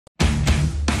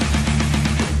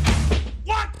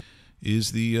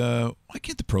is the why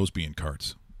can't the pros be in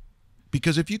karts?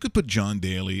 Because if you could put John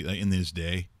Daly in his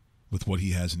day with what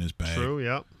he has in his bag. True,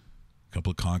 yep. A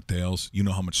couple of cocktails. You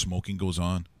know how much smoking goes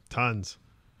on? Tons.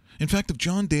 In fact, if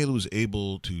John Daly was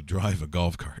able to drive a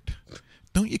golf cart,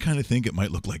 don't you kind of think it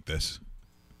might look like this?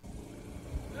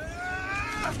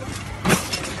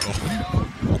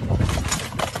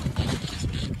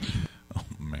 Oh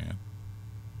man.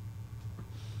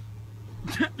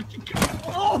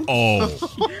 Oh.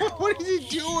 What is he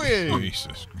doing?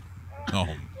 Jesus. Oh.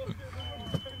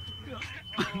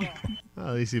 Well,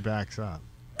 at least he backs up.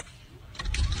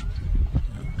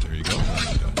 There you go.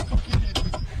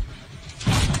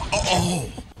 Oh.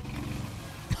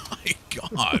 My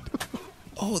God.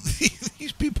 Oh,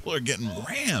 these people are getting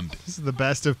rammed. This is the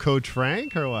best of Coach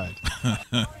Frank, or what?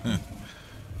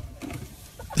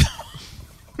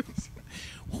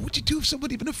 What would you do if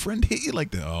somebody, even a friend, hit you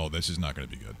like that? Oh, this is not going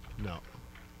to be good. No.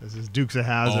 This is Dukes of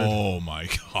Hazzard. Oh, my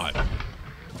God.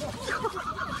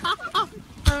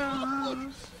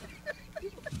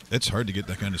 It's hard to get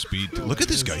that kind of speed. Look at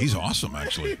this guy. He's awesome,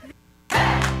 actually. See,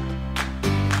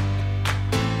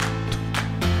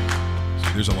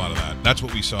 there's a lot of that. That's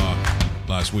what we saw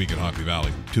last week at Hoppy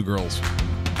Valley. 2 girls.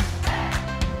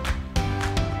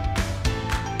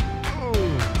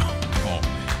 Oh,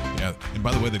 yeah. And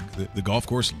by the way, the golf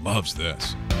course loves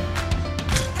this.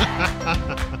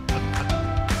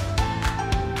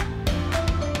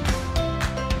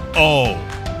 Oh.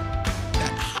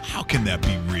 How can that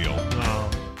be real? No.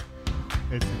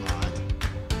 It's not.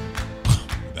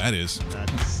 That is.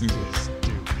 That's just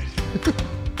stupid.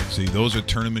 See, those are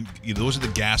those are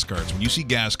the gas carts. When you see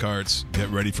gas carts, get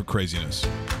ready for craziness.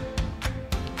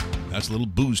 That's a little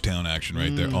booze town action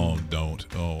right there. Oh, don't.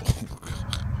 Oh.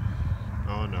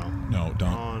 Oh, no. No,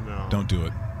 don't. Oh, no. Don't do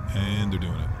it. And they're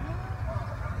doing it.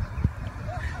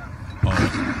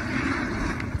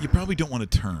 Oh. You probably don't want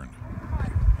to turn,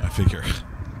 I figure.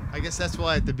 I guess that's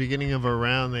why at the beginning of a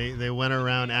round, they went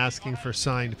around asking for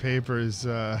signed papers.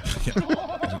 Yeah.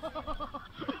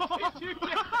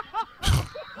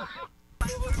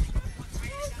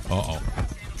 Uh-oh.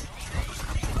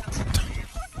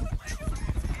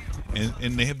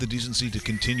 And they have the decency to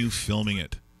continue filming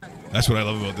it. That's what I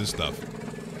love about this stuff.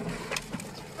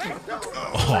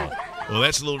 Oh, well,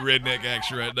 that's a little redneck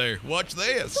action right there. Watch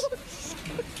this.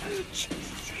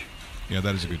 Yeah,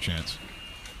 that is a good chance.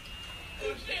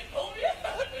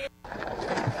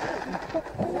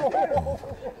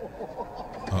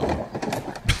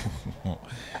 Uh-oh.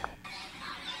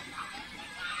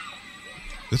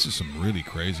 This is some really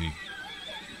crazy.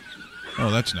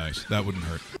 Oh, that's nice. That wouldn't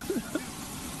hurt.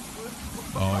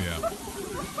 Oh, yeah.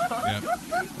 Yeah.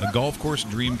 A golf course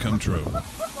dream come true.